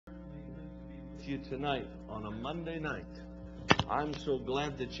with you tonight on a Monday night. I'm so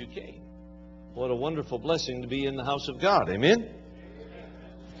glad that you came. What a wonderful blessing to be in the house of God. Amen?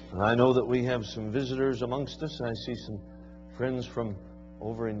 I know that we have some visitors amongst us. I see some friends from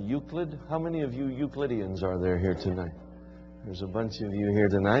over in Euclid. How many of you Euclideans are there here tonight? There's a bunch of you here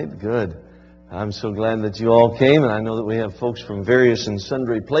tonight. Good. I'm so glad that you all came, and I know that we have folks from various and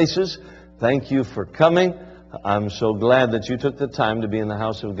sundry places. Thank you for coming. I'm so glad that you took the time to be in the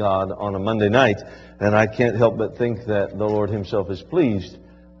house of God on a Monday night, and I can't help but think that the Lord Himself is pleased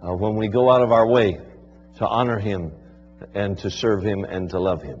when we go out of our way to honor Him and to serve Him and to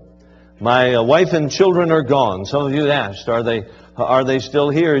love Him. My wife and children are gone. Some of you asked, are they still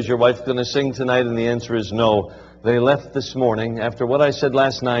here? Is your wife going to sing tonight? And the answer is no. They left this morning. After what I said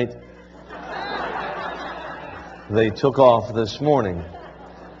last night, they took off this morning.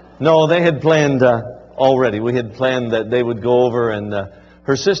 No, they had planned already. We had planned that they would go over, and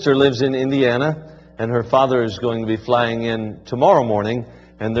her sister lives in Indiana, and her father is going to be flying in tomorrow morning,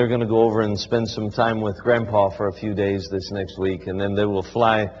 and they're going to go over and spend some time with Grandpa for a few days this next week, and then they will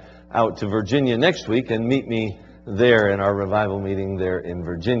fly out to Virginia next week and meet me there in our revival meeting there in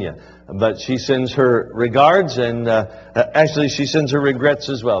Virginia. But she sends her regards, and actually she sends her regrets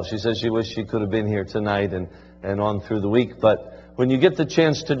as well. She says she wished she could have been here tonight and on through the week. But when you get the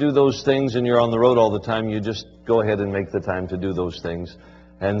chance to do those things and you're on the road all the time, you just go ahead and make the time to do those things.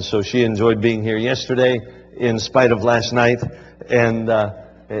 And so she enjoyed being here yesterday in spite of last night. And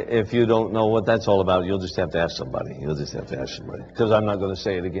if you don't know what that's all about, you'll just have to ask somebody. You'll just have to ask somebody. Because I'm not going to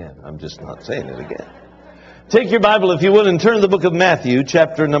say it again. I'm just not saying it again. Take your Bible, if you would, and turn to the book of Matthew,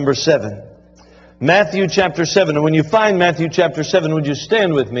 chapter number 7. Matthew chapter 7. And when you find Matthew chapter 7, would you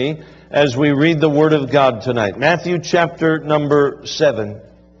stand with me as we read the Word of God tonight? Matthew chapter number 7,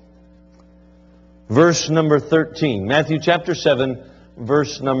 verse number 13. Matthew chapter 7,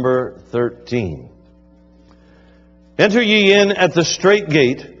 verse number 13. Enter ye in at the strait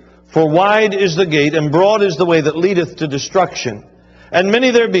gate, for wide is the gate, and broad is the way that leadeth to destruction, and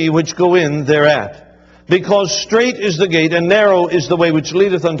many there be which go in thereat. Because strait is the gate, and narrow is the way which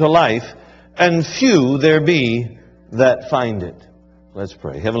leadeth unto life, and few there be that find it. Let's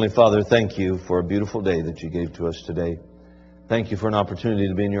pray. Heavenly Father, thank you for a beautiful day that you gave to us today. Thank you for an opportunity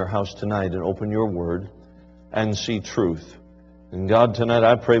to be in your house tonight and open your word and see truth. And God, tonight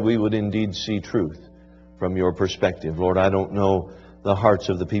I pray we would indeed see truth from your perspective. Lord, I don't know the hearts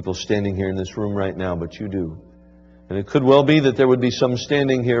of the people standing here in this room right now, but you do. And it could well be that there would be some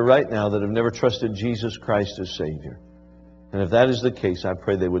standing here right now that have never trusted Jesus Christ as Savior. And if that is the case, I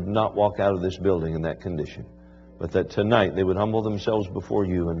pray they would not walk out of this building in that condition, but that tonight they would humble themselves before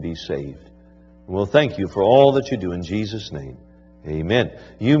you and be saved. And we'll thank you for all that you do in Jesus' name. Amen.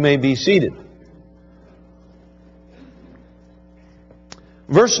 You may be seated.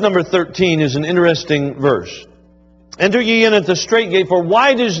 Verse number 13 is an interesting verse. Enter ye in at the strait gate, for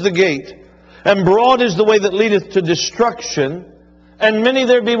wide is the gate, and broad is the way that leadeth to destruction, and many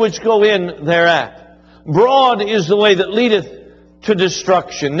there be which go in thereat. Broad is the way that leadeth to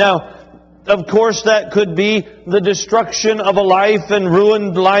destruction. Now, of course, that could be the destruction of a life and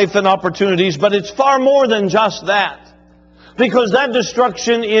ruined life and opportunities, but it's far more than just that. Because that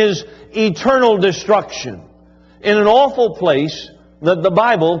destruction is eternal destruction in an awful place that the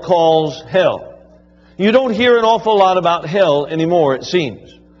Bible calls hell. You don't hear an awful lot about hell anymore, it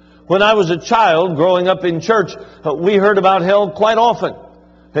seems. When I was a child growing up in church, we heard about hell quite often.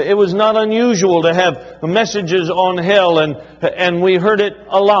 It was not unusual to have messages on hell, and we heard it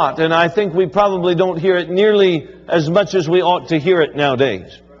a lot. And I think we probably don't hear it nearly as much as we ought to hear it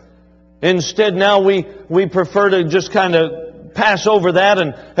nowadays. Instead, now we prefer to just kind of pass over that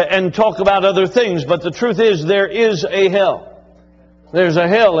and talk about other things. But the truth is, there is a hell. There's a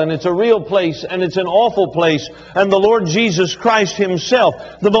hell, and it's a real place, and it's an awful place. And the Lord Jesus Christ Himself,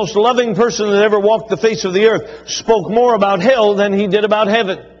 the most loving person that ever walked the face of the earth, spoke more about hell than He did about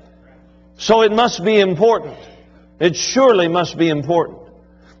heaven. So it must be important. It surely must be important.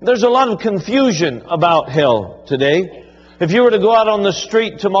 There's a lot of confusion about hell today. If you were to go out on the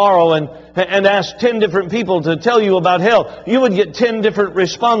street tomorrow and ask 10 different people to tell you about hell, you would get 10 different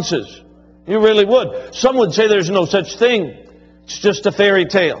responses. You really would. Some would say there's no such thing. It's just a fairy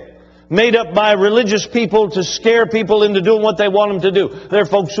tale made up by religious people to scare people into doing what they want them to do. There are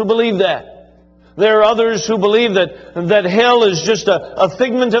folks who believe that. There are others who believe that hell is just a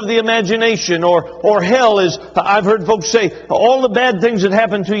figment of the imagination, or hell is, I've heard folks say, all the bad things that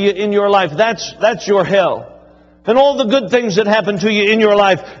happen to you in your life, that's your hell. And all the good things that happen to you in your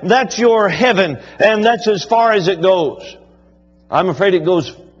life, that's your heaven. And that's as far as it goes. I'm afraid it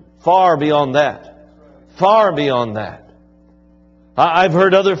goes far beyond that. Far beyond that. I've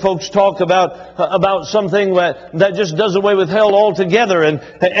heard other folks talk about something that just does away with hell altogether, and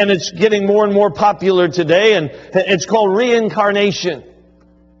it's getting more and more popular today, and it's called reincarnation.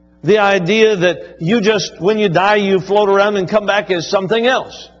 The idea that you just, when you die, you float around and come back as something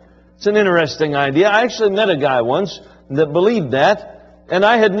else. It's an interesting idea. I actually met a guy once that believed that, and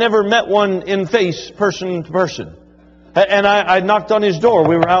I had never met one in face, person to person. And I knocked on his door.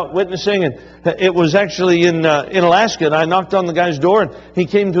 We were out witnessing, and it was actually in Alaska. And I knocked on the guy's door, and he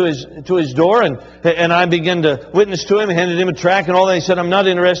came to his door, and I began to witness to him, handed him a tract and all that. He said, "I'm not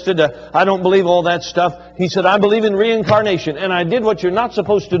interested. I don't believe all that stuff." He said, "I believe in reincarnation." And I did what you're not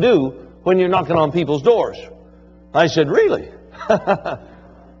supposed to do when you're knocking on people's doors. I said, "Really?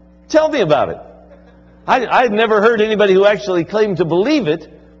 Tell me about it." I'd never heard anybody who actually claimed to believe it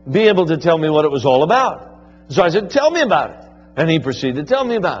be able to tell me what it was all about. So I said, "Tell me about it." And he proceeded to tell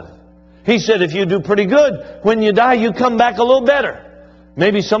me about it. He said, if you do pretty good, when you die, you come back a little better.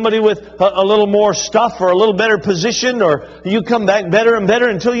 Maybe somebody with a little more stuff or a little better position, or you come back better and better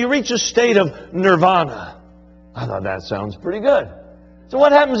until you reach a state of nirvana. I thought, that sounds pretty good. So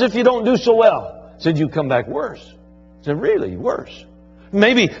what happens if you don't do so well? He said, you come back worse. I said, really? Worse?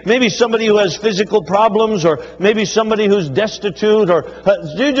 Maybe somebody who has physical problems, or maybe somebody who's destitute, or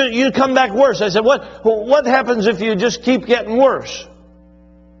you come back worse. I said, what happens if you just keep getting worse?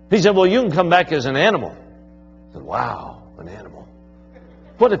 He said, well, you can come back as an animal. I said, wow, an animal.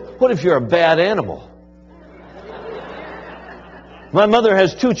 What if you're a bad animal? My mother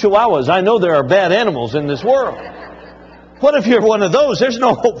has 2 chihuahuas. I know there are bad animals in this world. What if you're one of those? There's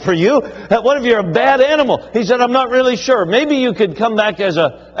no hope for you. What if you're a bad animal? He said, I'm not really sure. Maybe you could come back as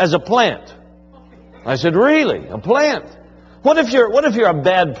a plant. I said, really? A plant? What if you're a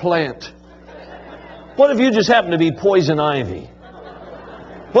bad plant? What if you just happen to be poison ivy?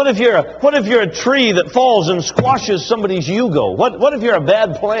 What if you're a tree that falls and squashes somebody's yugo? What if you're a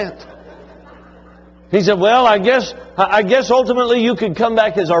bad plant? He said, well, I guess ultimately you could come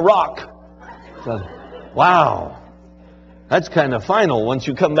back as a rock. I said, wow. That's kind of final once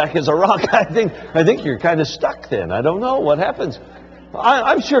you come back as a rock. I think you're kind of stuck then. I don't know what happens.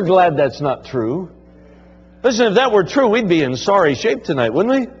 I'm sure glad that's not true. Listen, if that were true, we'd be in sorry shape tonight,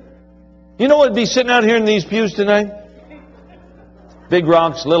 wouldn't we? You know what would be sitting out here in these pews tonight? Big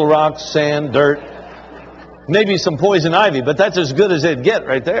rocks, little rocks, sand, dirt. Maybe some poison ivy, but that's as good as it'd get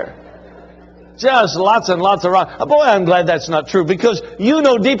right there. Just lots and lots of rocks. Boy, I'm glad that's not true, because you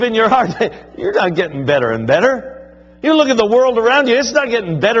know deep in your heart that you're not getting better and better. You look at the world around you, it's not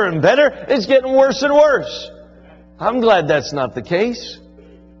getting better and better. It's getting worse and worse. I'm glad that's not the case.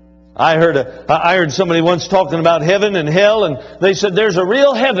 I heard somebody once talking about heaven and hell, and they said there's a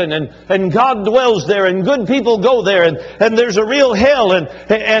real heaven, and God dwells there, and good people go there, and there's a real hell, and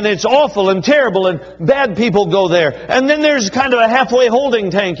it's awful and terrible, and bad people go there. And then there's kind of a halfway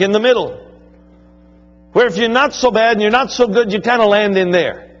holding tank in the middle, where if you're not so bad and you're not so good, you kind of land in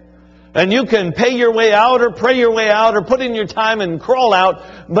there. And you can pay your way out, or pray your way out, or put in your time and crawl out,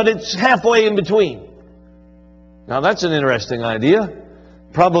 but it's halfway in between. Now that's an interesting idea.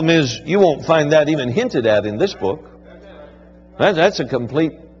 Problem is, you won't find that even hinted at in this book. That's a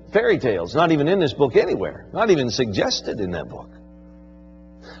complete fairy tale. It's not even in this book anywhere. Not even suggested in that book.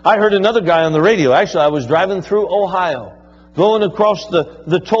 I heard another guy on the radio. Actually, I was driving through Ohio, going across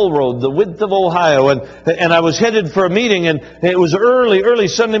the toll road, the width of Ohio, and I was headed for a meeting, and it was early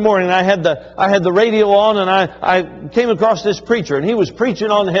Sunday morning. I had the radio on, and I came across this preacher, and he was preaching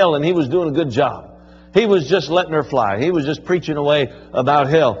on hell, and he was doing a good job. He was just letting her fly. He was just preaching away about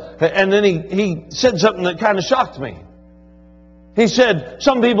hell. And then he said something that kind of shocked me. He said,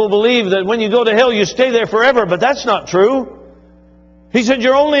 some people believe that when you go to hell, you stay there forever, but that's not true. He said,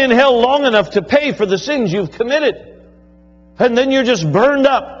 you're only in hell long enough to pay for the sins you've committed. And then you're just burned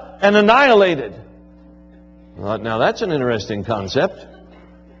up and annihilated. Well, now that's an interesting concept,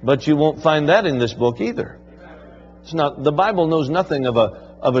 but you won't find that in this book either. It's not. The Bible knows nothing of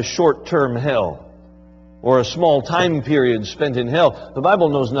a short-term hell, or a small time period spent in hell. The Bible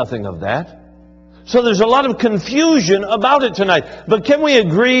knows nothing of that. So there's a lot of confusion about it tonight. But can we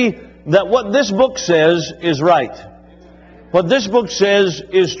agree that what this book says is right? What this book says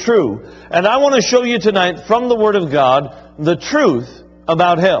is true. And I want to show you tonight from the Word of God the truth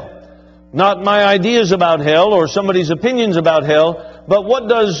about hell. Not my ideas about hell or somebody's opinions about hell, but what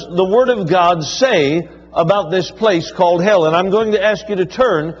does the Word of God say about this place called hell? And I'm going to ask you to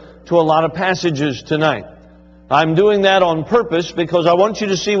turn to a lot of passages tonight. I'm doing that on purpose because I want you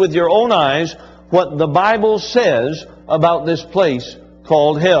to see with your own eyes what the Bible says about this place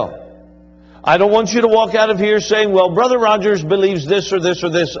called hell. I don't want you to walk out of here saying, well, Brother Rogers believes this or this or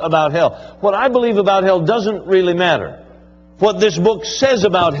this about hell. What I believe about hell doesn't really matter. what this book says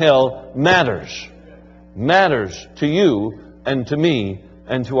about hell matters. Matters to you and to me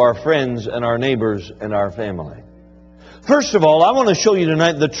and to our friends and our neighbors and our family. First of all, I want to show you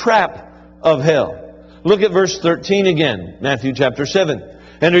tonight the trap of hell. Look at verse 13 again, Matthew chapter 7.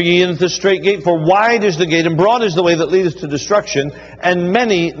 Enter ye in at the strait gate, for wide is the gate, and broad is the way that leadeth to destruction, and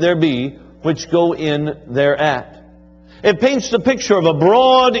many there be which go in thereat. It paints the picture of a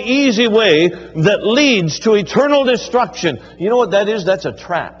broad, easy way that leads to eternal destruction. You know what that is? That's a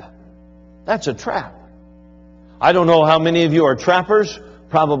trap. That's a trap. I don't know how many of you are trappers.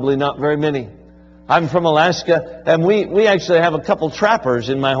 Probably not very many. I'm from Alaska, and we actually have a couple trappers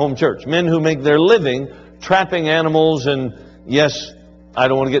in my home church. Men who make their living trapping animals, and yes, I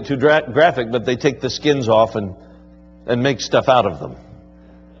don't want to get too graphic, but they take the skins off and make stuff out of them.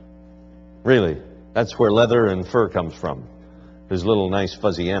 Really, that's where leather and fur comes from. There's little nice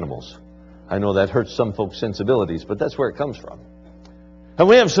fuzzy animals. I know that hurts some folks' sensibilities, but that's where it comes from. And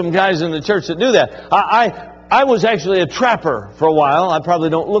we have some guys in the church that do that. I was actually a trapper for a while. I probably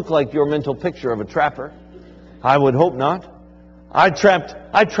don't look like your mental picture of a trapper. I would hope not. I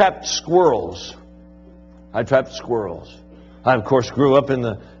trapped squirrels. I trapped squirrels. I, of course, grew up in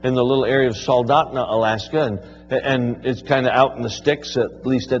the little area of Soldotna, Alaska, and it's kind of out in the sticks. At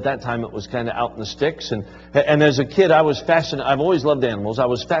least at that time, it was kind of out in the sticks. And as a kid, I was fascinated. I've always loved animals. I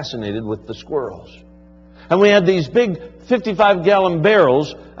was fascinated with the squirrels. And we had these big 55-gallon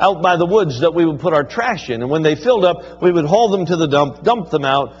barrels out by the woods that we would put our trash in. And when they filled up, we would haul them to the dump them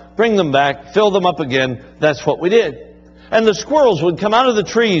out, bring them back, fill them up again. That's what we did. And the squirrels would come out of the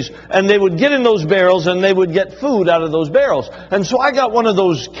trees, and they would get in those barrels, and they would get food out of those barrels. And so I got one of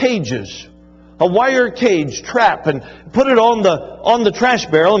those cages, a wire cage trap, and put it on the trash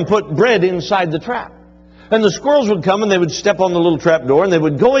barrel and put bread inside the trap. And the squirrels would come, and they would step on the little trap door, and they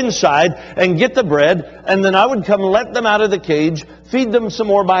would go inside and get the bread, and then I would come and let them out of the cage, feed them some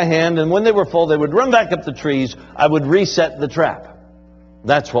more by hand, and when they were full, they would run back up the trees. I would reset the trap.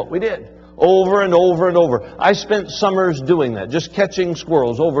 That's what we did. Over and over and over. I spent summers doing that, just catching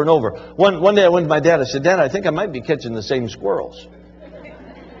squirrels over and over. One day I went to my dad. I said, Dad, I think I might be catching the same squirrels.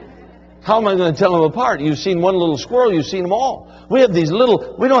 How am I going to tell them apart? You've seen one little squirrel, you've seen them all. We have these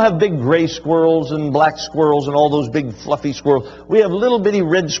little, we don't have big gray squirrels and black squirrels and all those big fluffy squirrels. We have little bitty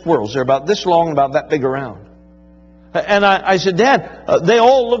red squirrels. They're about this long and about that big around. And I said, Dad, they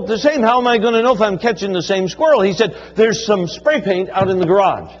all look the same. How am I going to know if I'm catching the same squirrel? He said, there's some spray paint out in the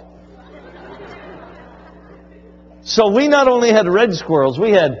garage. So we not only had red squirrels,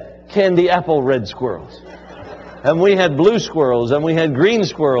 we had candy apple red squirrels. And we had blue squirrels, and we had green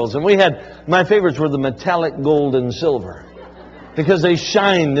squirrels, and we had, my favorites were the metallic gold and silver, because they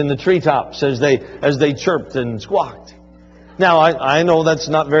shined in the treetops as they chirped and squawked. Now, I know that's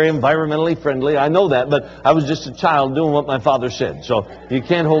not very environmentally friendly, I know that, but I was just a child doing what my father said, so you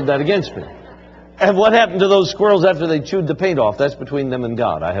can't hold that against me. And what happened to those squirrels after they chewed the paint off? That's between them and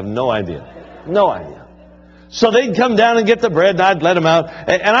God. I have no idea. No idea. So they'd come down and get the bread, and I'd let them out.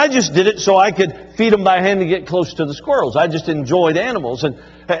 And I just did it so I could feed them by hand to get close to the squirrels. I just enjoyed animals. And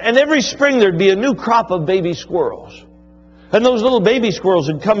every spring there'd be a new crop of baby squirrels. And those little baby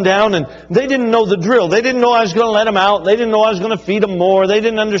squirrels would come down, and they didn't know the drill. They didn't know I was going to let them out. They didn't know I was going to feed them more. They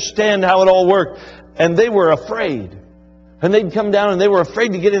didn't understand how it all worked. And they were afraid. And they'd come down, and they were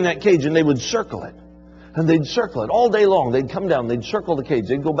afraid to get in that cage, and they would circle it. And they'd circle it all day long. They'd come down, they'd circle the cage,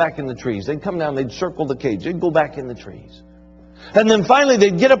 they'd go back in the trees. They'd come down, they'd circle the cage, they'd go back in the trees. And then finally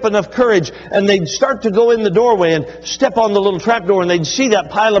they'd get up enough courage, and they'd start to go in the doorway and step on the little trap door, and they'd see that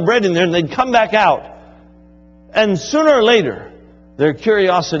pile of bread in there, and they'd come back out. And sooner or later, their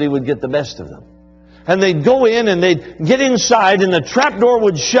curiosity would get the best of them. And they'd go in, and they'd get inside, and the trap door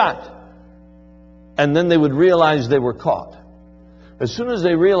would shut. And then they would realize they were caught. As soon as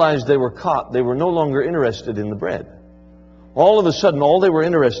they realized they were caught, they were no longer interested in the bread. All of a sudden, all they were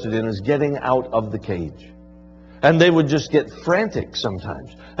interested in is getting out of the cage. And they would just get frantic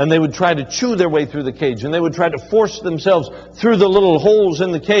sometimes. And they would try to chew their way through the cage. And they would try to force themselves through the little holes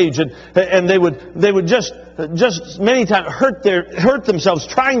in the cage. And they would just many times hurt themselves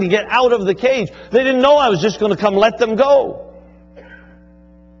trying to get out of the cage. They didn't know I was just going to come let them go.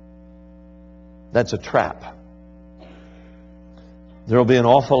 That's a trap. There will be an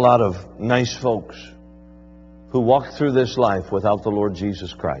awful lot of nice folks who walk through this life without the Lord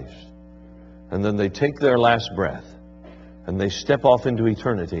Jesus Christ. And then they take their last breath and they step off into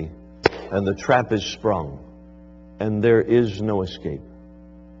eternity, and the trap is sprung and there is no escape.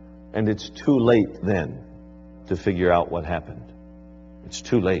 And it's too late then to figure out what happened. It's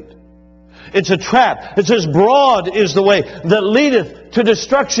too late. It's a trap. It says, broad is the way that leadeth to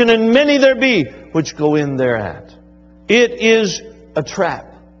destruction, and many there be which go in thereat. It is a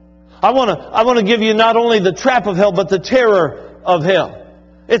trap. I want to give you not only the trap of hell, but the terror of hell.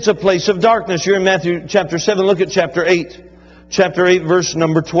 It's a place of darkness. You're in Matthew chapter 7. Look at chapter 8. Chapter 8, verse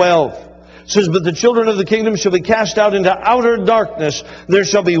number 12. It says, "But the children of the kingdom shall be cast out into outer darkness. There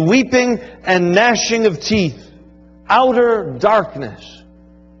shall be weeping and gnashing of teeth." Outer darkness.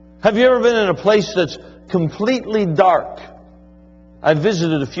 Have you ever been in a place that's completely dark? I've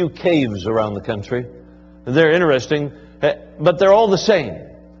visited a few caves around the country. They're interesting, but they're all the same.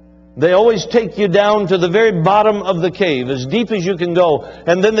 They always take you down to the very bottom of the cave, as deep as you can go,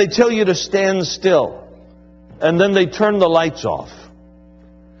 and then they tell you to stand still. And then they turn the lights off.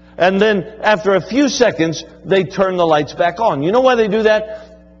 And then after a few seconds, they turn the lights back on. You know why they do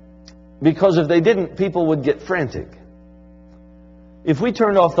that? Because if they didn't, people would get frantic. If we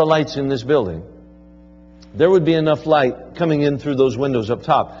turned off the lights in this building, there would be enough light coming in through those windows up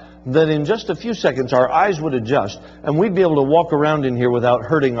top that in just a few seconds our eyes would adjust and we'd be able to walk around in here without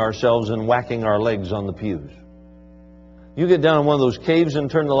hurting ourselves and whacking our legs on the pews. You get down in one of those caves and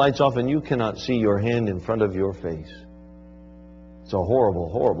turn the lights off and you cannot see your hand in front of your face. It's a horrible,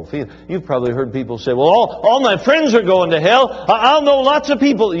 horrible feeling. You've probably heard people say, "Well, all my friends are going to hell. I'll know lots of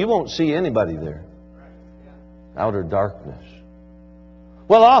people." You won't see anybody there. Outer darkness.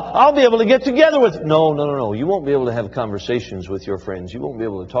 "Well, I'll be able to get together with..." No. You won't be able to have conversations with your friends. You won't be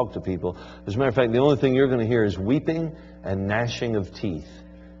able to talk to people. As a matter of fact, the only thing you're going to hear is weeping and gnashing of teeth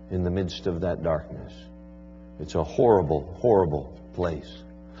in the midst of that darkness. It's a horrible, horrible place.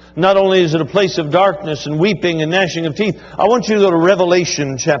 Not only is it a place of darkness and weeping and gnashing of teeth, I want you to go to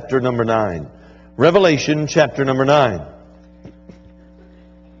Revelation chapter number 9. Revelation chapter number 9.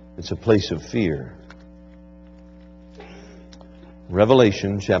 It's a place of fear.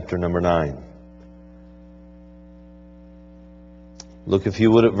 Revelation chapter number 9. Look, if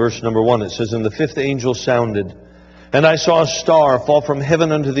you would, at verse number 1. It says, "And the fifth angel sounded, and I saw a star fall from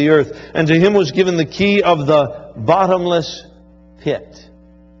heaven unto the earth, and to him was given the key of the bottomless pit."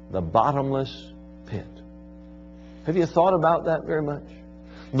 The bottomless pit. Have you thought about that very much?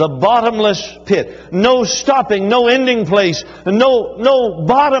 The bottomless pit. No stopping, no ending place, no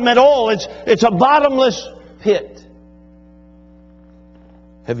bottom at all. It's a bottomless pit.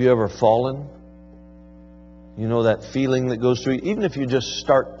 Have you ever fallen? You know that feeling that goes through you? Even if you just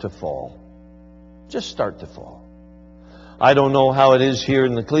start to fall. Just start to fall. I don't know how it is here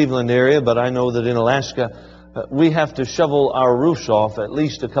in the Cleveland area, but I know that in Alaska, we have to shovel our roofs off at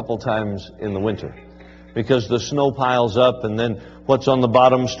least a couple times in the winter. Because the snow piles up and then what's on the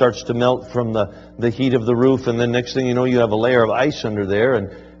bottom starts to melt from the heat of the roof. And then next thing you know, you have a layer of ice under there.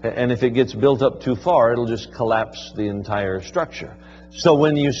 And if it gets built up too far, it'll just collapse the entire structure. So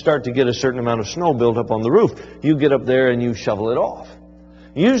when you start to get a certain amount of snow built up on the roof, you get up there and you shovel it off.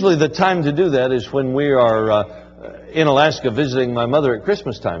 Usually the time to do that is when we are in Alaska visiting my mother at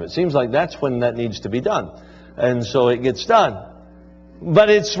Christmas time. It seems like that's when that needs to be done. And so it gets done. But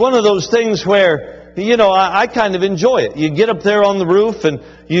it's one of those things where, you know, I kind of enjoy it. You get up there on the roof and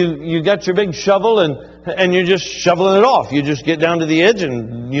you got your big shovel and you're just shoveling it off. You just get down to the edge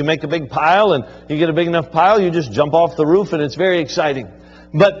and you make a big pile, and you get a big enough pile, you just jump off the roof, and it's very exciting.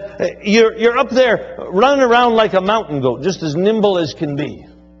 But you're up there running around like a mountain goat, just as nimble as can be.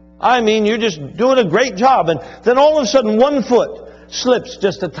 I mean, you're just doing a great job, and then all of a sudden 1 foot slips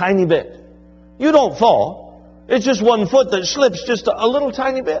just a tiny bit. You don't fall. It's just 1 foot that slips just a little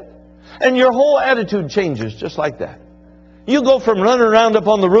tiny bit. And your whole attitude changes just like that. You go from running around up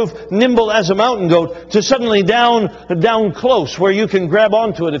on the roof, nimble as a mountain goat, to suddenly down close where you can grab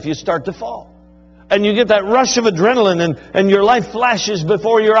onto it if you start to fall. And you get that rush of adrenaline and your life flashes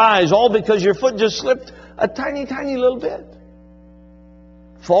before your eyes, all because your foot just slipped a tiny, tiny little bit.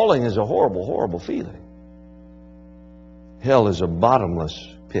 Falling is a horrible, horrible feeling. Hell is a bottomless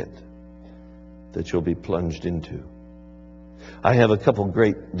pit that you'll be plunged into. I have a couple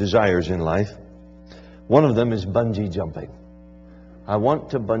great desires in life. One of them is bungee jumping. I want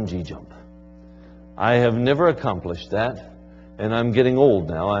to bungee jump. I have never accomplished that, and I'm getting old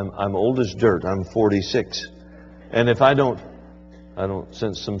now. I'm old as dirt. I'm 46. And if I don't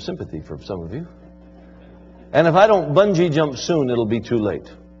sense some sympathy from some of you. And if I don't bungee jump soon, it'll be too late.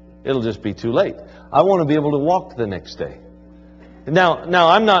 It'll just be too late. I want to be able to walk the next day. Now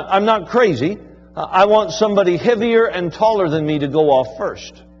I'm not crazy. I want somebody heavier and taller than me to go off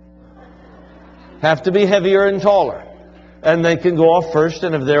first. Have to be heavier and taller. And they can go off first,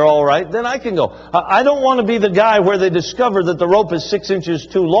 and if they're all right, then I can go. I don't want to be the guy where they discover that the rope is 6 inches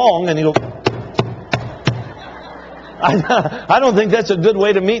too long, and you go... I don't think that's a good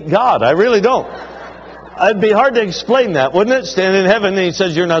way to meet God. I really don't. It'd be hard to explain that, wouldn't it? Stand in heaven, and he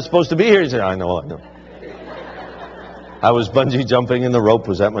says, "You're not supposed to be here." You say, I know. I was bungee jumping and the rope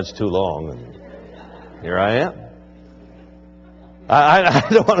was that much too long. And here I am. I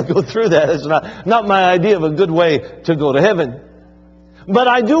don't want to go through that. It's not my idea of a good way to go to heaven. But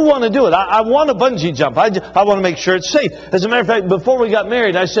I do want to do it. I want to bungee jump. I want to make sure it's safe. As a matter of fact, before we got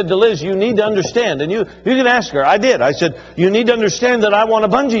married, I said to Liz, you need to understand. And you can ask her. I did. I said, you need to understand that I want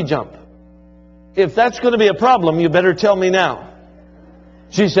to bungee jump. If that's going to be a problem, you better tell me now.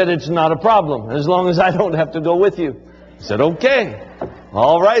 She said, it's not a problem, as long as I don't have to go with you. I said, okay.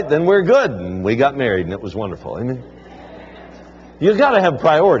 All right, then we're good. And we got married, and it was wonderful. Amen. You've got to have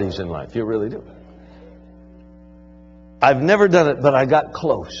priorities in life. You really do. I've never done it, but I got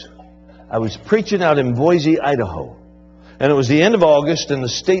close. I was preaching out in Boise, Idaho. And it was the end of August, and the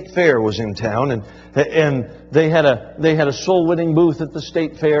state fair was in town, and they had a soul-winning booth at the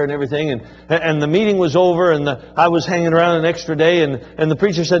state fair and everything, and the meeting was over, and I was hanging around an extra day, and the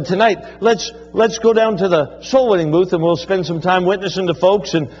preacher said, tonight, let's go down to the soul-winning booth, and we'll spend some time witnessing to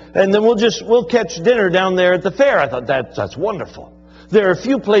folks, and then we'll catch dinner down there at the fair. I thought, that's wonderful. There are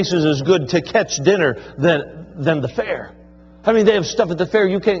few places as good to catch dinner than the fair. I mean, they have stuff at the fair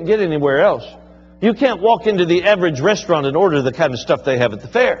you can't get anywhere else. You can't walk into the average restaurant and order the kind of stuff they have at the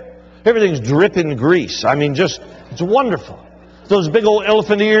fair. Everything's dripping grease. I mean, it's wonderful. Those big old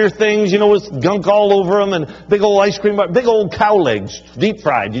elephant ear things, with gunk all over them, and big old ice cream, big old cow legs, deep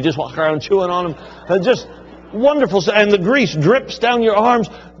fried. You just walk around chewing on them. Just wonderful. And the grease drips down your arms.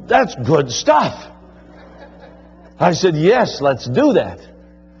 That's good stuff. I said, yes, let's do that.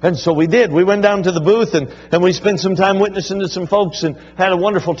 And so we did. We went down to the booth and we spent some time witnessing to some folks and had a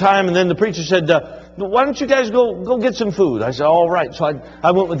wonderful time. And then the preacher said, why don't you guys go get some food? I said, all right. So I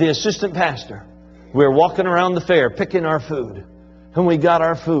went with the assistant pastor. We were walking around the fair picking our food. And we got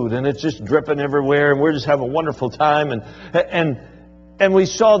our food and it's just dripping everywhere. And we're just having a wonderful time. And we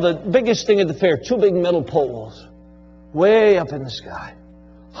saw the biggest thing at the fair, 2 big metal poles way up in the sky,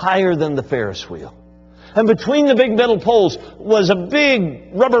 higher than the Ferris wheel. And between the big metal poles was a big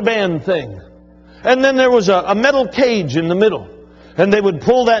rubber band thing. And then there was a metal cage in the middle. And they would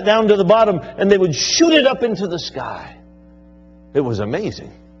pull that down to the bottom and they would shoot it up into the sky. It was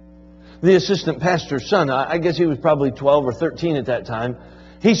amazing. The assistant pastor's son, I guess he was probably 12 or 13 at that time.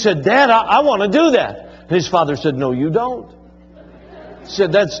 He said, Dad, I want to do that. And his father said, no, you don't. He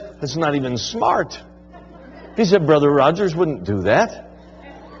said, that's not even smart. He said, Brother Rogers wouldn't do that.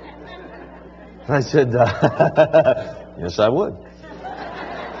 I said, yes, I would.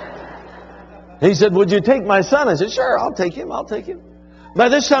 He said, would you take my son? I said, sure, I'll take him. By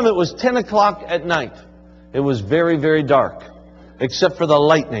this time, it was 10 o'clock at night. It was very, very dark, except for the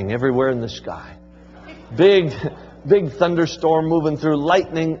lightning everywhere in the sky. Big thunderstorm moving through,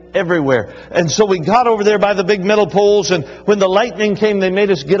 lightning everywhere. And so we got over there by the big metal poles, and when the lightning came, they made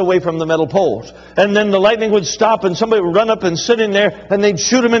us get away from the metal poles. And then the lightning would stop, and somebody would run up and sit in there, and they'd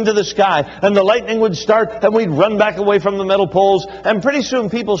shoot them into the sky. And the lightning would start, and we'd run back away from the metal poles. And pretty soon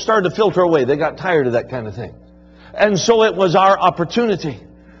people started to filter away. They got tired of that kind of thing. And so it was our opportunity.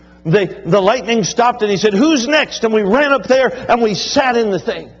 The lightning stopped, and he said, who's next? And we ran up there, and we sat in the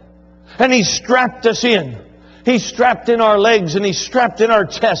thing. And he strapped us in. He strapped in our legs and he strapped in our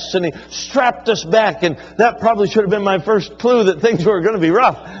chests and he strapped us back. And that probably should have been my first clue that things were going to be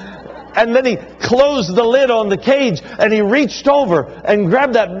rough. And then he closed the lid on the cage and he reached over and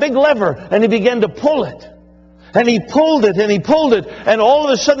grabbed that big lever and he began to pull it. And he pulled it and he pulled it. And all of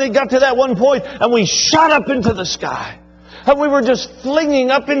a sudden it got to that one point and we shot up into the sky. And we were just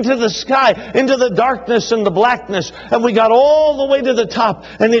flinging up into the sky, into the darkness and the blackness. And we got all the way to the top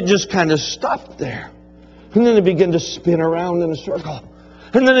and it just kind of stopped there. And then it began to spin around in a circle.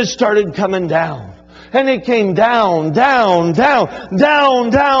 And then it started coming down. And it came down, down, down, down,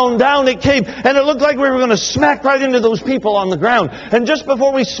 down, down it came. And it looked like we were going to smack right into those people on the ground. And just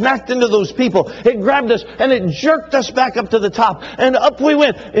before we smacked into those people, it grabbed us and it jerked us back up to the top. And up we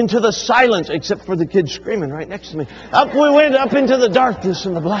went into the silence, except for the kids screaming right next to me. Up we went, up into the darkness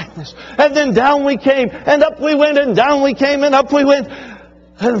and the blackness. And then down we came, and up we went, and down we came, and up we went.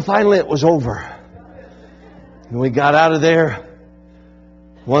 And finally it was over. And we got out of there.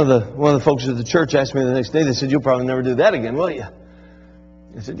 One of the folks at the church asked me the next day, they said, you'll probably never do that again, will you?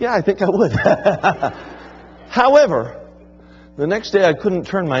 I said, yeah, I think I would. However, the next day I couldn't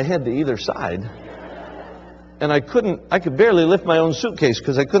turn my head to either side. And I could barely lift my own suitcase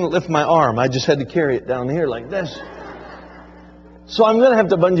because I couldn't lift my arm. I just had to carry it down here like this. So I'm going to have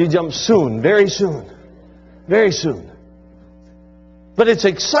to bungee jump soon, very soon. Very soon. But it's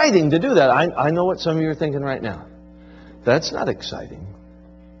exciting to do that. I know what some of you are thinking right now. That's not exciting.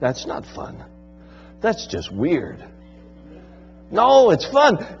 That's not fun. That's just weird. No, it's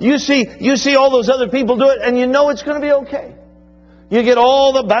fun. You see all those other people do it, and you know it's going to be okay. You get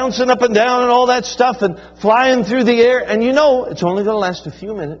all the bouncing up and down and all that stuff and flying through the air, and you know it's only going to last a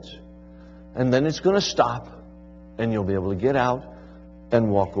few minutes, and then it's going to stop, and you'll be able to get out and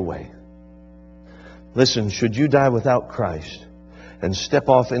walk away. Listen, should you die without Christ and step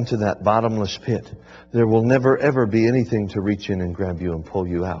off into that bottomless pit, there will never ever be anything to reach in and grab you and pull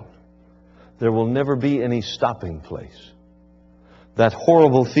you out. There will never be any stopping place. That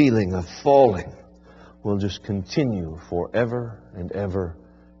horrible feeling of falling will just continue forever and ever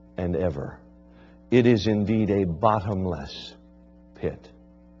and ever. It is indeed a bottomless pit.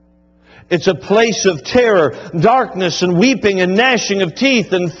 It's a place of terror, darkness, and weeping and gnashing of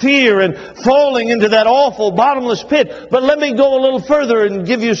teeth and fear and falling into that awful bottomless pit. But let me go a little further and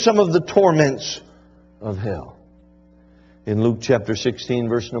give you some of the torments of hell. In Luke chapter 16,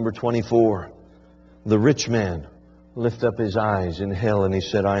 verse number 24, the rich man lifted up his eyes in hell and he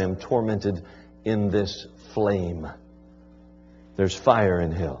said, I am tormented in this flame. There's fire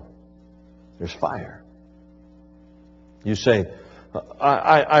in hell. There's fire. You say,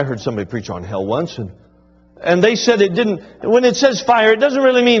 I heard somebody preach on hell once, and they said it didn't, when it says fire, it doesn't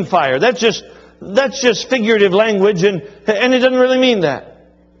really mean fire. That's just figurative language, and it doesn't really mean that.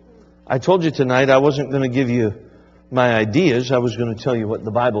 I told you tonight I wasn't going to give you my ideas. I was going to tell you what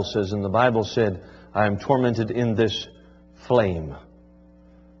the Bible says, and the Bible said, I am tormented in this flame.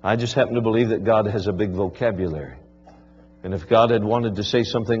 I just happen to believe that God has a big vocabulary. And if God had wanted to say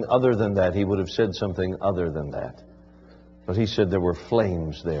something other than that, He would have said something other than that. But He said there were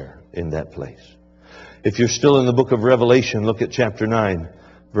flames there in that place. If you're still in the book of Revelation, look at chapter 9,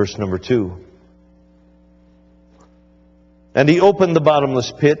 verse number 2. And He opened the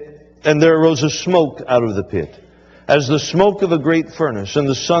bottomless pit, and there arose a smoke out of the pit, as the smoke of a great furnace, and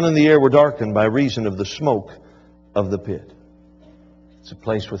the sun and the air were darkened by reason of the smoke of the pit. It's a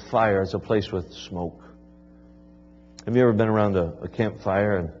place with fire. It's a place with smoke. Have you ever been around a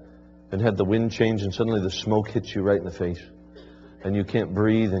campfire and had the wind change and suddenly the smoke hits you right in the face? And you can't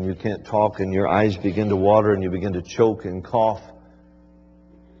breathe and you can't talk and your eyes begin to water and you begin to choke and cough.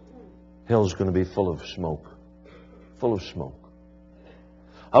 Hell's going to be full of smoke. Full of smoke.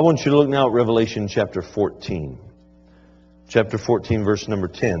 I want you to look now at Revelation chapter 14. Chapter 14, verse number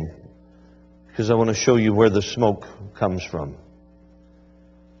 10. Because I want to show you where the smoke comes from.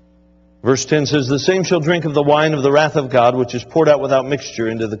 Verse 10 says, the same shall drink of the wine of the wrath of God, which is poured out without mixture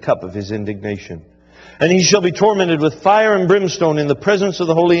into the cup of His indignation. And he shall be tormented with fire and brimstone in the presence of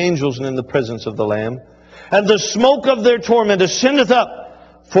the holy angels and in the presence of the Lamb. And the smoke of their torment ascendeth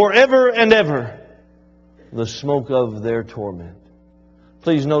up forever and ever. The smoke of their torment.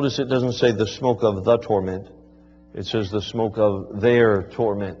 Please notice it doesn't say the smoke of the torment. It says the smoke of their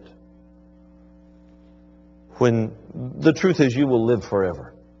torment. When the truth is you will live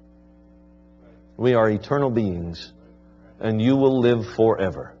forever. We are eternal beings, and you will live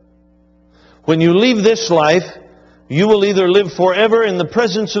forever. When you leave this life, you will either live forever in the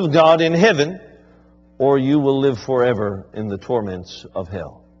presence of God in heaven, or you will live forever in the torments of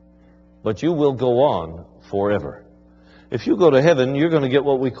hell. But you will go on forever. If you go to heaven, you're going to get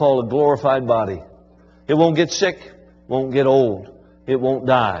what we call a glorified body. It won't get sick, won't get old, it won't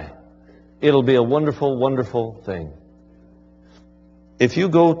die. It'll be a wonderful, wonderful thing. If you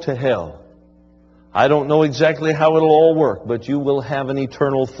go to hell, I don't know exactly how it'll all work, but you will have an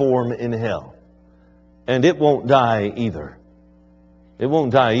eternal form in hell. And it won't die either. It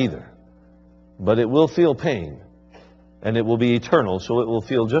won't die either. But it will feel pain. And it will be eternal, so it will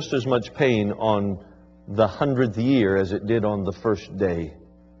feel just as much pain on the 100th year as it did on the first day.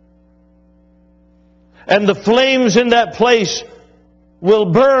 And the flames in that place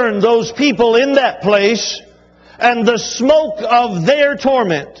will burn those people in that place, and the smoke of their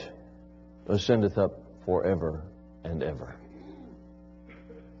torment ascendeth up forever and ever.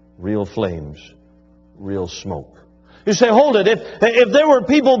 Real flames, real smoke. You say, hold it, if there were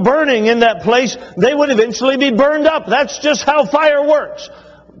people burning in that place, they would eventually be burned up. That's just how fire works.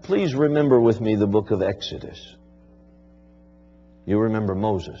 Please remember with me the book of Exodus. You remember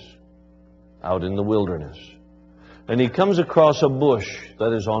Moses out in the wilderness. And he comes across a bush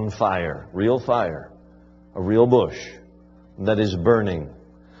that is on fire, a real bush that is burning.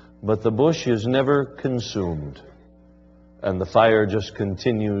 But the bush is never consumed, and the fire just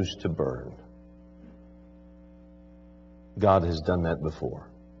continues to burn. God has done that before.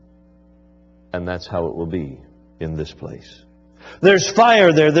 And that's how it will be in this place. There's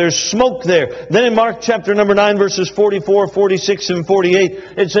fire there. There's smoke there. Then in Mark chapter number 9, verses 44, 46, and 48,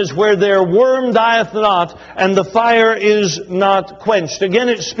 it says, where their worm dieth not, and the fire is not quenched. Again,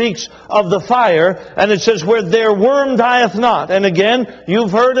 it speaks of the fire, and it says, where their worm dieth not. And again,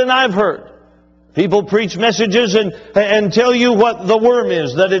 you've heard and I've heard. People preach messages and tell you what the worm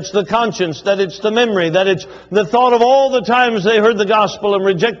is, that it's the conscience, that it's the memory, that it's the thought of all the times they heard the gospel and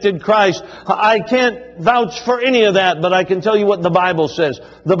rejected Christ. I can't vouch for any of that, but I can tell you what the Bible says.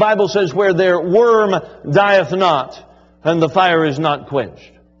 The Bible says, where their worm dieth not, and the fire is not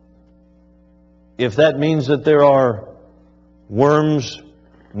quenched. If that means that there are worms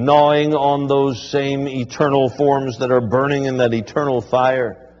gnawing on those same eternal forms that are burning in that eternal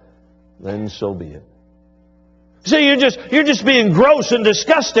fire, then so be it. See, you're just being gross and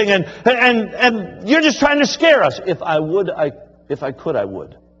disgusting, and you're just trying to scare us. If I could, I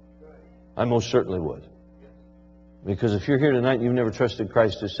would. I most certainly would. Because if you're here tonight and you've never trusted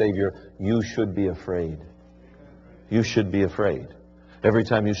Christ as Savior, you should be afraid. You should be afraid. Every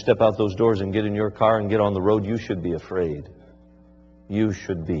time you step out those doors and get in your car and get on the road, you should be afraid. You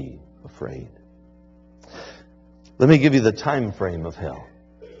should be afraid. Let me give you the time frame of hell.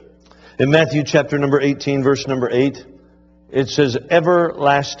 In Matthew chapter number 18, verse number 8, it says,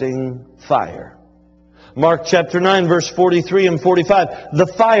 everlasting fire. Mark chapter 9, verse 43 and 45, the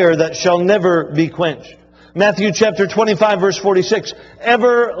fire that shall never be quenched. Matthew chapter 25, verse 46,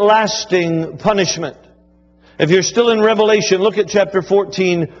 everlasting punishment. If you're still in Revelation, look at chapter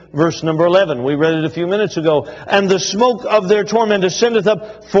 14, verse number 11. We read it a few minutes ago. And the smoke of their torment ascendeth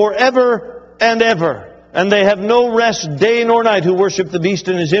up forever and ever. And they have no rest day nor night who worship the beast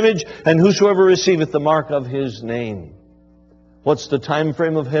in his image, and whosoever receiveth the mark of his name. What's the time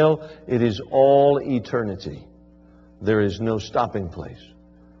frame of hell? It is all eternity. There is no stopping place.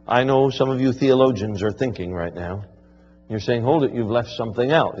 I know some of you theologians are thinking right now. You're saying, hold it, you've left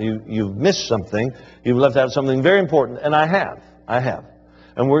something out. You've missed something. You've left out something very important. And I have.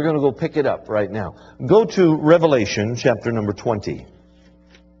 And we're going to go pick it up right now. Go to Revelation chapter number 20.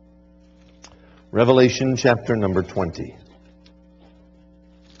 Revelation chapter number 20.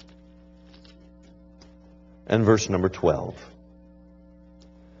 And verse number 12.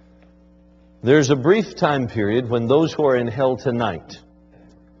 There's a brief time period when those who are in hell tonight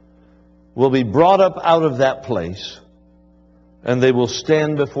will be brought up out of that place, and they will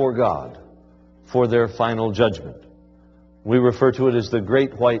stand before God for their final judgment. We refer to it as the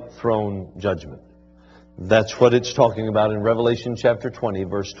Great White Throne Judgment. That's what it's talking about in Revelation chapter 20,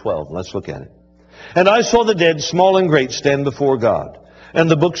 verse 12. Let's look at it. And I saw the dead, small and great, stand before God. And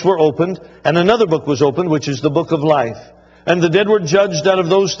the books were opened, and another book was opened, which is the book of life. And the dead were judged out of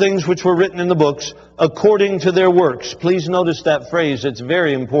those things which were written in the books, according to their works. Please notice that phrase. It's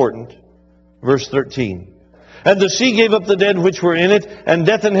very important. Verse 13. And the sea gave up the dead which were in it, and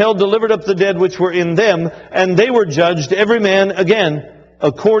death and hell delivered up the dead which were in them, and they were judged, every man, again,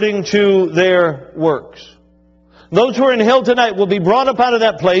 according to their works. Those who are in hell tonight will be brought up out of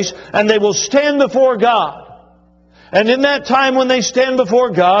that place, and they will stand before God. And in that time when they stand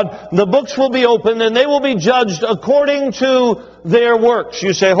before God, the books will be opened, and they will be judged according to their works.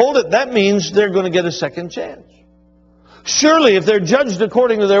 You say, hold it, that means they're going to get a second chance. Surely, if they're judged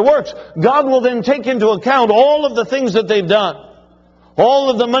according to their works, God will then take into account all of the things that they've done, all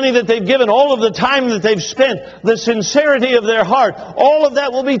of the money that they've given, all of the time that they've spent, the sincerity of their heart. All of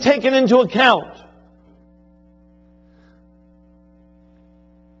that will be taken into account.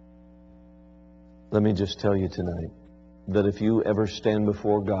 Let me just tell you tonight that if you ever stand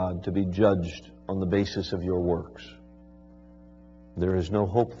before God to be judged on the basis of your works, there is no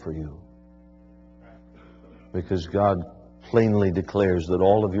hope for you. Because God plainly declares that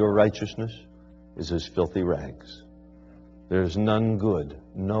all of your righteousness is as filthy rags. There is none good,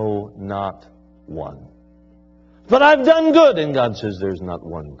 no, not one. But I've done good, and God says there's not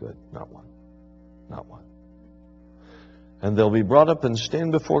one good, not one, not one. And they'll be brought up and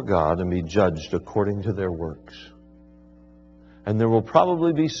stand before God and be judged according to their works. And there will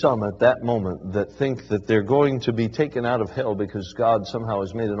probably be some at that moment that think that they're going to be taken out of hell because God somehow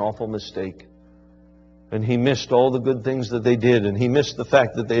has made an awful mistake. And He missed all the good things that they did. And He missed the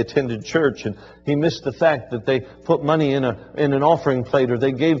fact that they attended church. And He missed the fact that they put money in an offering plate, or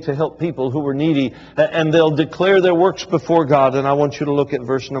they gave to help people who were needy. And they'll declare their works before God. And I want you to look at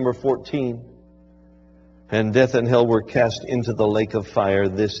verse number 14. And death and hell were cast into the lake of fire.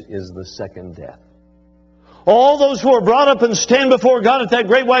 This is the second death. All those who are brought up and stand before God at that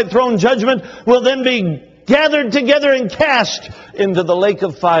great white throne judgment will then be gathered together and cast into the lake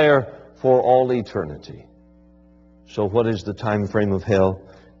of fire for all eternity. So what is the time frame of hell?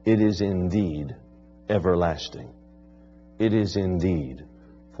 It is indeed everlasting. It is indeed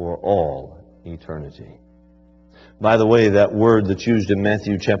for all eternity. By the way, that word that's used in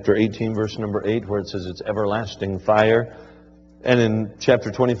Matthew chapter 18, verse number 8, where it says it's everlasting fire, and in chapter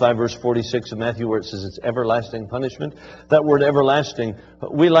 25, verse 46 of Matthew, where it says it's everlasting punishment, that word everlasting,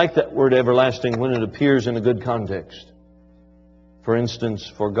 we like that word everlasting when it appears in a good context. For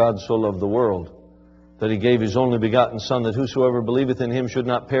instance, for God so loved the world, that He gave His only begotten Son, that whosoever believeth in Him should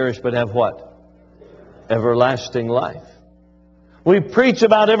not perish, but have what? Everlasting life. We preach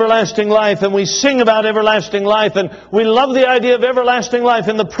about everlasting life, and we sing about everlasting life, and we love the idea of everlasting life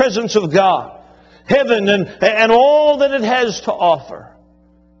in the presence of God. Heaven and all that it has to offer.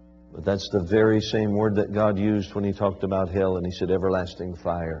 But that's the very same word that God used when He talked about hell, and He said everlasting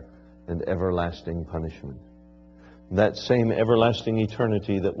fire and everlasting punishment. That same everlasting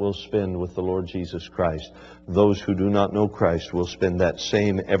eternity that we'll spend with the Lord Jesus Christ. Those who do not know Christ will spend that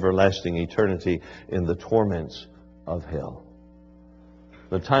same everlasting eternity in the torments of hell.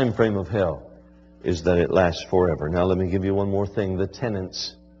 The time frame of hell is that it lasts forever. Now let me give you one more thing. The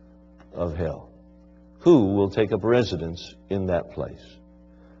tenants of hell. Who will take up residence in that place?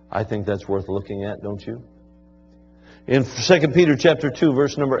 I think that's worth looking at, don't you? In 2 Peter chapter 2,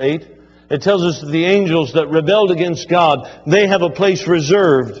 verse number 8, it tells us that the angels that rebelled against God, they have a place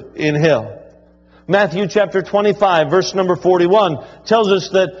reserved in hell. Matthew chapter 25, verse number 41, tells us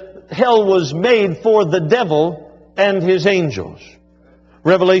that hell was made for the devil and his angels.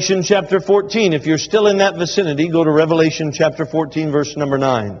 Revelation chapter 14, if you're still in that vicinity, go to Revelation chapter 14, verse number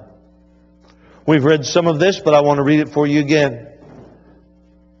 9. We've read some of this, but I want to read it for you again.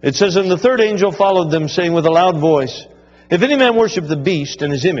 It says, "And the third angel followed them, saying with a loud voice, If any man worship the beast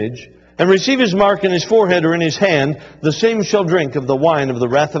and his image, and receive his mark in his forehead or in his hand, the same shall drink of the wine of the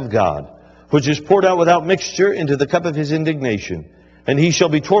wrath of God, which is poured out without mixture into the cup of His indignation. And he shall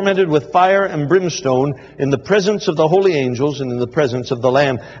be tormented with fire and brimstone in the presence of the holy angels and in the presence of the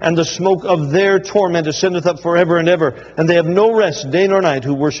Lamb. And the smoke of their torment ascendeth up forever and ever. And they have no rest day nor night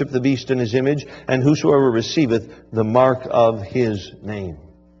who worship the beast and his image, and whosoever receiveth the mark of his name."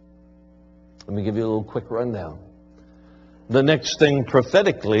 Let me give you a little quick rundown. The next thing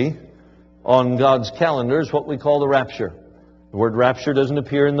prophetically on God's calendar is what we call the rapture. The word rapture doesn't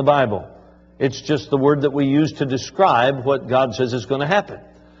appear in the Bible. It's just the word that we use to describe what God says is going to happen.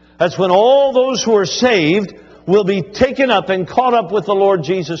 That's when all those who are saved will be taken up and caught up with the Lord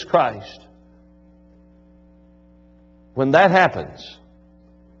Jesus Christ. When that happens,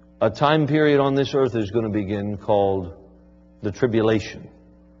 a time period on this earth is going to begin called the tribulation.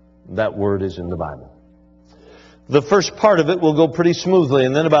 That word is in the Bible. The first part of it will go pretty smoothly,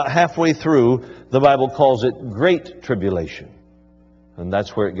 and then about halfway through, the Bible calls it great tribulation. And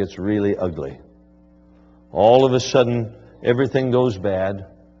that's where it gets really ugly. All of a sudden, everything goes bad.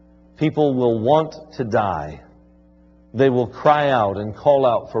 People will want to die. They will cry out and call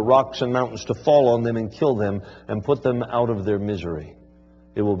out for rocks and mountains to fall on them and kill them and put them out of their misery.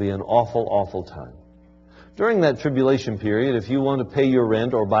 It will be an awful, awful time. During that tribulation period, if you want to pay your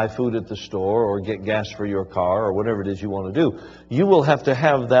rent or buy food at the store or get gas for your car or whatever it is you want to do, you will have to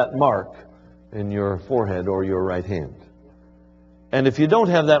have that mark in your forehead or your right hand. And if you don't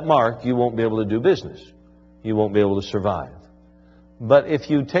have that mark, you won't be able to do business. You won't be able to survive. But if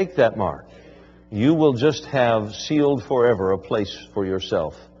you take that mark, you will just have sealed forever a place for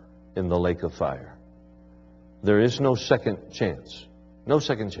yourself in the lake of fire. There is no second chance. No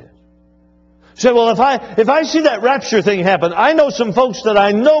second chance. You say, well, if I see that rapture thing happen, I know some folks that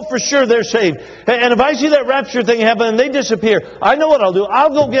I know for sure they're saved. And if I see that rapture thing happen and they disappear, I know what I'll do.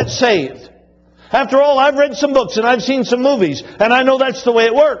 I'll go get saved. After all, I've read some books and I've seen some movies, and I know that's the way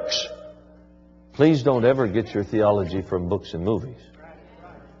it works. Please don't ever get your theology from books and movies.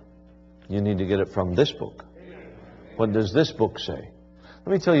 You need to get it from this book. What does this book say?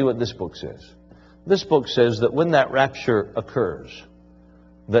 Let me tell you what this book says. This book says that when that rapture occurs,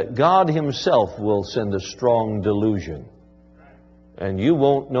 that God Himself will send a strong delusion, and you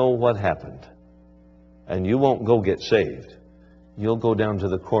won't know what happened, and you won't go get saved. You'll go down to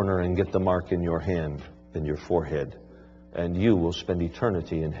the corner and get the mark in your hand, in your forehead, and you will spend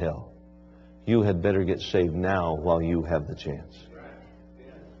eternity in hell. You had better get saved now while you have the chance.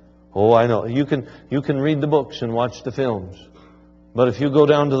 Oh, I know. You can read the books and watch the films. But if you go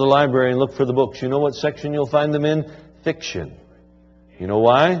down to the library and look for the books, you know what section you'll find them in? Fiction. You know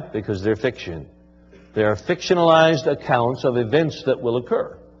why? Because they're fiction. They are fictionalized accounts of events that will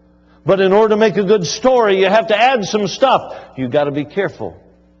occur. But in order to make a good story, you have to add some stuff. You've got to be careful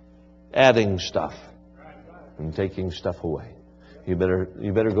adding stuff and taking stuff away. You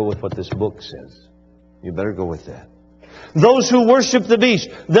better go with what this book says. You better go with that. Those who worship the beast,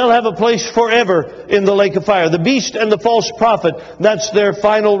 they'll have a place forever in the lake of fire. The beast and the false prophet, that's their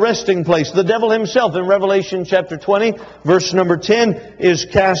final resting place. The devil himself in Revelation chapter 20, verse number 10, is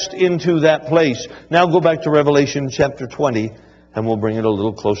cast into that place. Now go back to Revelation chapter 20, and we'll bring it a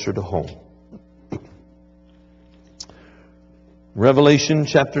little closer to home. Revelation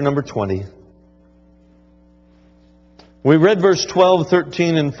chapter number 20. We read verse 12,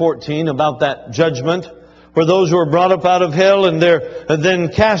 13, and 14 about that judgment, where those who are brought up out of hell and they're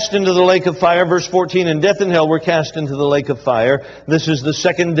then cast into the lake of fire. Verse 14, and death and hell were cast into the lake of fire. This is the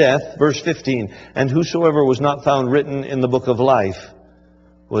second death. Verse 15, and whosoever was not found written in the book of life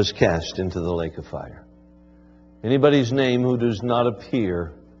was cast into the lake of fire. Anybody's name who does not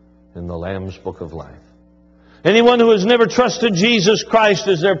appear in the Lamb's book of life. Anyone who has never trusted Jesus Christ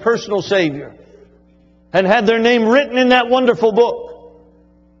as their personal Savior and had their name written in that wonderful book,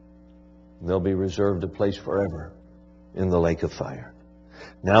 they'll be reserved a place forever in the lake of fire.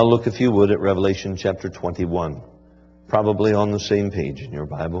 Now look, if you would, at Revelation chapter 21. Probably on the same page in your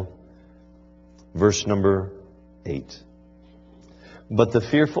Bible. Verse number 8. But the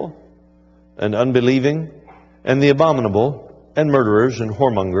fearful and unbelieving and the abominable and murderers and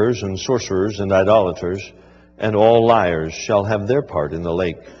whoremongers and sorcerers and idolaters and all liars shall have their part in the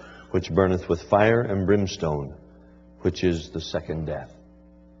lake which burneth with fire and brimstone, which is the second death.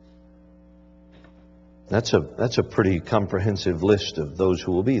 That's a pretty comprehensive list of those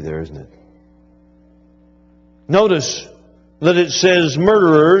who will be there, isn't it? Notice that it says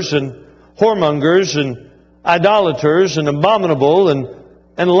murderers and whoremongers and idolaters and abominable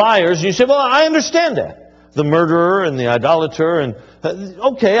and liars. And you say, well, I understand that. The murderer and the idolater and...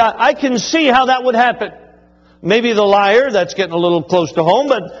 okay, I can see how that would happen. Maybe the liar, that's getting a little close to home,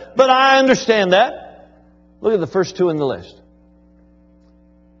 but I understand that. Look at the first two in the list.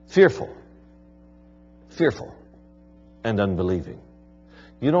 Fearful and unbelieving.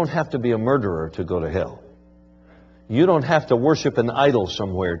 You don't have to be a murderer to go to hell. You don't have to worship an idol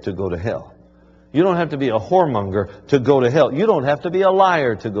somewhere to go to hell. You don't have to be a whoremonger to go to hell. You don't have to be a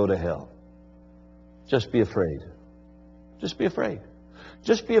liar to go to hell. Just be afraid. Just be afraid.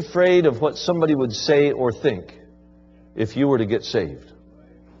 Just be afraid of what somebody would say or think if you were to get saved.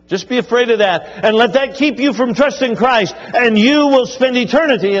 Just be afraid of that, and let that keep you from trusting Christ, and you will spend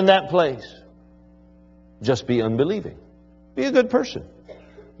eternity in that place. Just be unbelieving. Be a good person.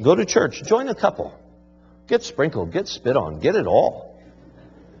 Go to church. Join a couple. Get sprinkled. Get spit on. Get it all.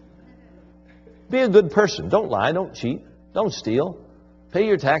 Be a good person. Don't lie. Don't cheat. Don't steal. Pay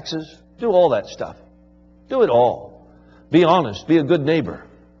your taxes. Do all that stuff. Do it all. Be honest. Be a good neighbor.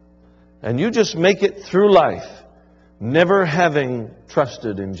 And you just make it through life, never having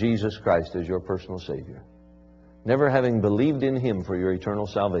trusted in Jesus Christ as your personal Savior. Never having believed in Him for your eternal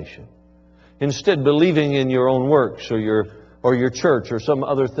salvation. Instead, believing in your own works or your church or some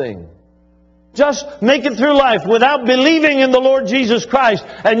other thing. Just make it through life without believing in the Lord Jesus Christ,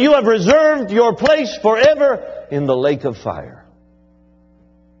 and you have reserved your place forever in the lake of fire.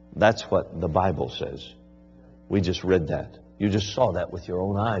 That's what the Bible says. We just read that. You just saw that with your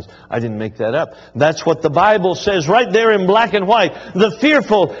own eyes. I didn't make that up. That's what the Bible says right there in black and white. The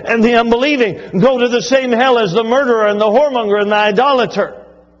fearful and the unbelieving go to the same hell as the murderer and the whoremonger and the idolater.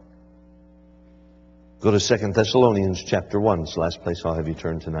 Go to 2 Thessalonians chapter 1. It's the last place I'll have you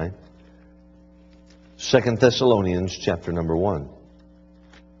turn tonight. 2 Thessalonians chapter number 1.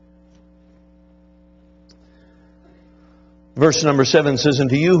 Verse number 7 says, and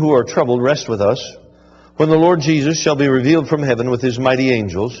to you who are troubled, rest with us, when the Lord Jesus shall be revealed from heaven with His mighty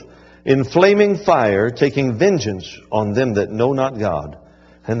angels, in flaming fire, taking vengeance on them that know not God,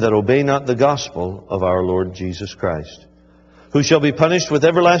 and that obey not the gospel of our Lord Jesus Christ, who shall be punished with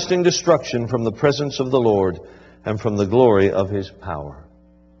everlasting destruction from the presence of the Lord and from the glory of His power.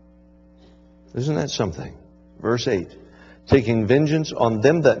 Isn't that something? Verse 8, taking vengeance on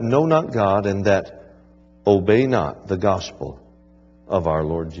them that know not God and that obey not the gospel of our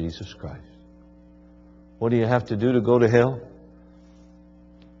Lord Jesus Christ. What do you have to do to go to hell?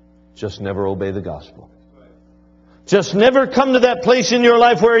 Just never obey the gospel. Just never come to that place in your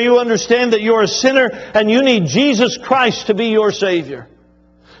life where you understand that you're a sinner and you need Jesus Christ to be your Savior.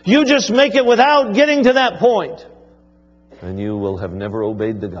 You just make it without getting to that point, and you will have never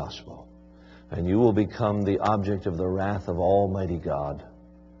obeyed the gospel. And you will become the object of the wrath of Almighty God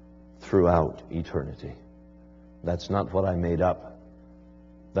throughout eternity. That's not what I made up.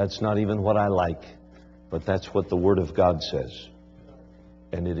 That's not even what I like. But that's what the Word of God says.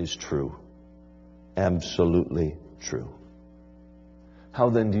 And it is true. Absolutely true. How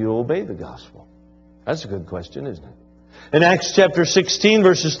then do you obey the gospel? That's a good question, isn't it? In Acts chapter 16,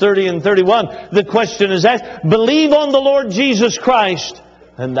 verses 30 and 31, the question is asked, believe on the Lord Jesus Christ,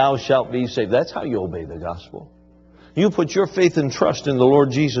 and thou shalt be saved. That's how you obey the gospel. You put your faith and trust in the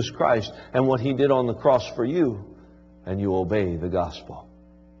Lord Jesus Christ and what He did on the cross for you, and you obey the gospel.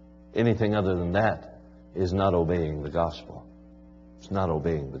 Anything other than that is not obeying the gospel. It's not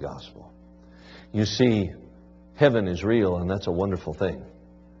obeying the gospel. You see, heaven is real, and that's a wonderful thing.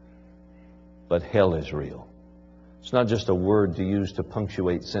 But hell is real. It's not just a word to use to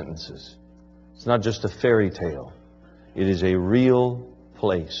punctuate sentences. It's not just a fairy tale. It is a real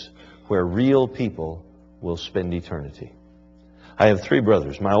place where real people will spend eternity. I have 3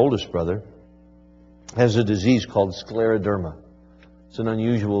 brothers. My oldest brother has a disease called scleroderma. It's an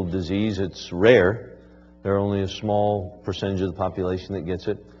unusual disease. It's rare. There are only a small percentage of the population that gets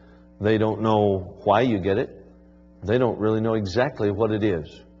it. They don't know why you get it. They don't really know exactly what it is.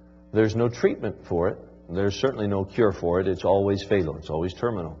 There's no treatment for it. There's certainly no cure for it. It's always fatal. It's always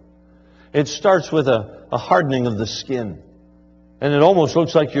terminal. It starts with a hardening of the skin. And it almost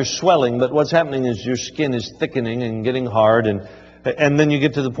looks like you're swelling, but what's happening is your skin is thickening and getting hard, and then you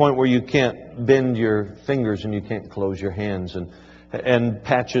get to the point where you can't bend your fingers and you can't close your hands, and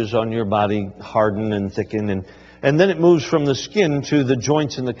patches on your body harden and thicken, and then it moves from the skin to the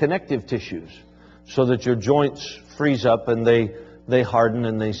joints and the connective tissues, so that your joints freeze up and they harden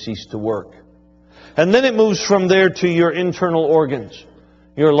and they cease to work. And then it moves from there to your internal organs,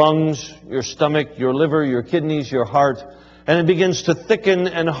 your lungs, your stomach, your liver, your kidneys, your heart, and it begins to thicken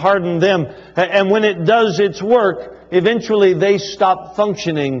and harden them. And when it does its work, eventually they stop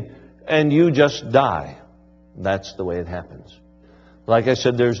functioning and you just die. That's the way it happens. Like I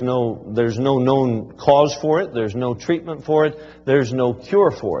said, there's no known cause for it. There's no treatment for it. There's no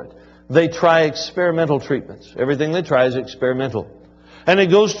cure for it. They try experimental treatments. Everything they try is experimental. And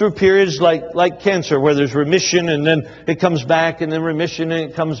it goes through periods like cancer, where there's remission and then it comes back, and then remission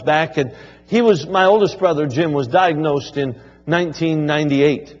and it comes back. And my oldest brother, Jim, was diagnosed in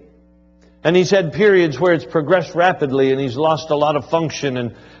 1998. And he's had periods where it's progressed rapidly and he's lost a lot of function,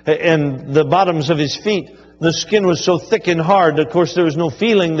 and the bottoms of his feet, the skin was so thick and hard, of course there was no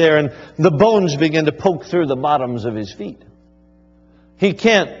feeling there, and the bones began to poke through the bottoms of his feet. He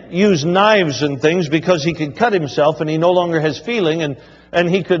can't use knives and things because he could cut himself and he no longer has feeling, and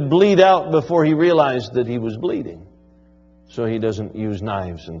he could bleed out before he realized that he was bleeding. So he doesn't use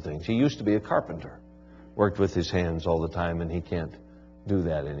knives and things. He used to be a carpenter, worked with his hands all the time, and he can't do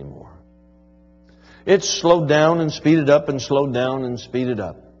that anymore. It's slowed down and speeded up and slowed down and speeded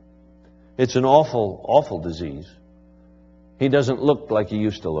up. It's an awful, awful disease. He doesn't look like he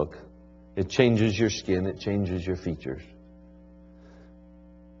used to look. It changes your skin. It changes your features.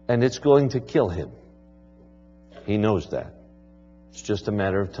 And it's going to kill him. He knows that. It's just a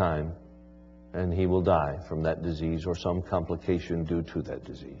matter of time, and he will die from that disease or some complication due to that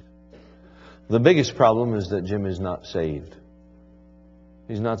disease. The biggest problem is that Jim is not saved.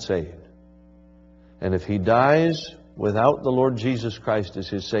 He's not saved. And if he dies without the Lord Jesus Christ as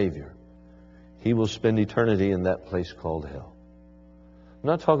his Savior, he will spend eternity in that place called hell. I'm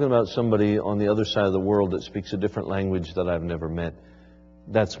not talking about somebody on the other side of the world that speaks a different language that I've never met.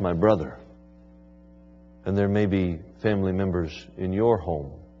 That's my brother. And there may be family members in your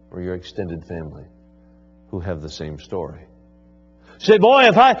home or your extended family who have the same story. Say, boy,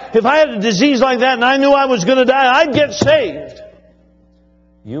 if I had a disease like that and I knew I was going to die, I'd get saved.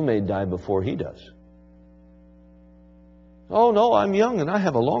 You may die before he does. Oh, no, I'm young and I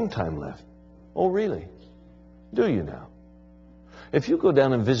have a long time left. Oh, really? Do you now? If you go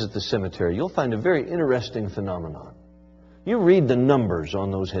down and visit the cemetery, you'll find a very interesting phenomenon. You read the numbers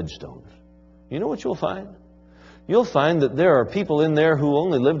on those headstones. You know what you'll find? You'll find that there are people in there who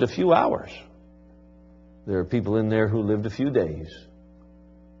only lived a few hours. There are people in there who lived a few days.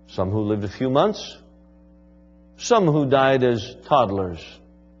 Some who lived a few months. Some who died as toddlers.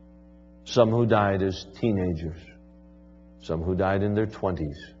 Some who died as teenagers. Some who died in their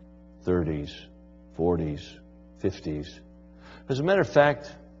 20s, 30s, 40s, 50s. As a matter of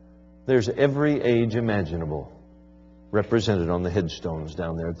fact, there's every age imaginable represented on the headstones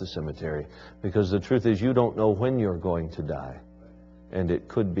down there at the cemetery. Because the truth is, you don't know when you're going to die. And it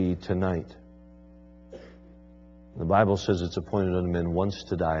could be tonight. The Bible says it's appointed unto men once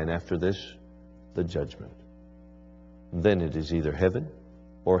to die, and after this, the judgment. Then it is either heaven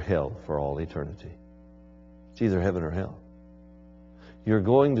or hell for all eternity. It's either heaven or hell. You're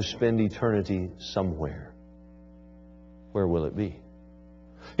going to spend eternity somewhere. Where will it be?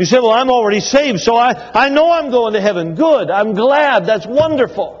 You say, well, I'm already saved, so I know I'm going to heaven. Good. I'm glad. That's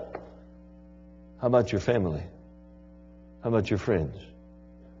wonderful. How about your family? How about your friends?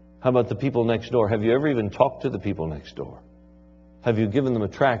 How about the people next door? Have you ever even talked to the people next door? Have you given them a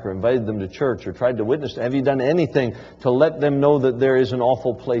tract or invited them to church or tried to witness? Have you done anything to let them know that there is an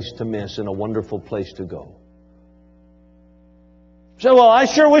awful place to miss and a wonderful place to go? So, well, I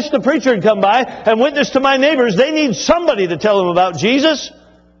sure wish the preacher had come by and witnessed to my neighbors. They need somebody to tell them about Jesus.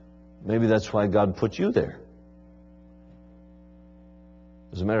 Maybe that's why God put you there.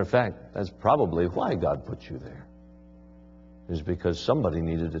 As a matter of fact, that's probably why God put you there. Is because somebody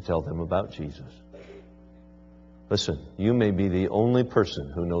needed to tell them about Jesus. Listen, you may be the only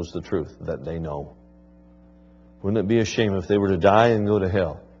person who knows the truth that they know. Wouldn't it be a shame if they were to die and go to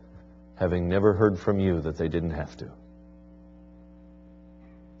hell, having never heard from you that they didn't have to?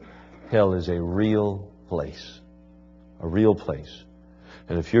 Hell is a real place. A real place.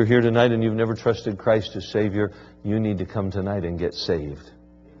 And if you're here tonight and you've never trusted Christ as Savior, you need to come tonight and get saved.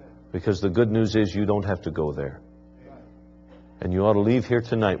 Because the good news is you don't have to go there. And you ought to leave here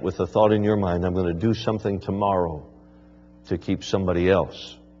tonight with the thought in your mind, I'm going to do something tomorrow to keep somebody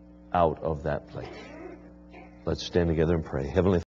else out of that place. Let's stand together and pray. Heavenly